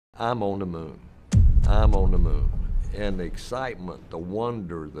I'm on the moon. I'm on the moon. And the excitement, the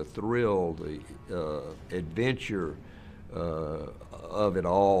wonder, the thrill, the adventure of it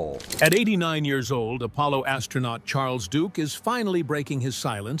all. At 89 years old, Apollo astronaut Charles Duke is finally breaking his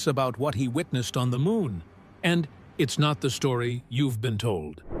silence about what he witnessed on the moon. And it's not the story you've been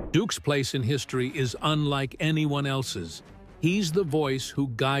told. Duke's place in history is unlike anyone else's. He's the voice who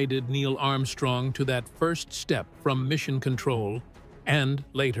guided Neil Armstrong to that first step from mission control, and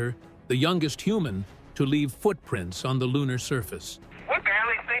later, the youngest human to leave footprints on the lunar surface. They're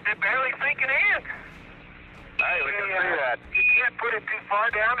barely sinking in. Hey, we can see that. You can't put it too far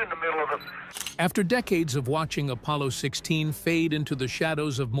down in the middle of them. After decades of watching Apollo 16 fade into the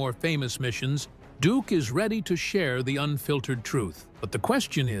shadows of more famous missions, Duke is ready to share the unfiltered truth. But the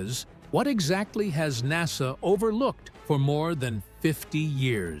question is, what exactly has NASA overlooked for more than 50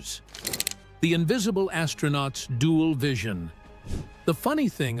 years? The invisible astronaut's dual vision. The funny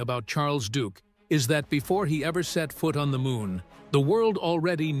thing about Charles Duke is that before he ever set foot on the moon, the world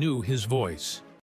already knew his voice.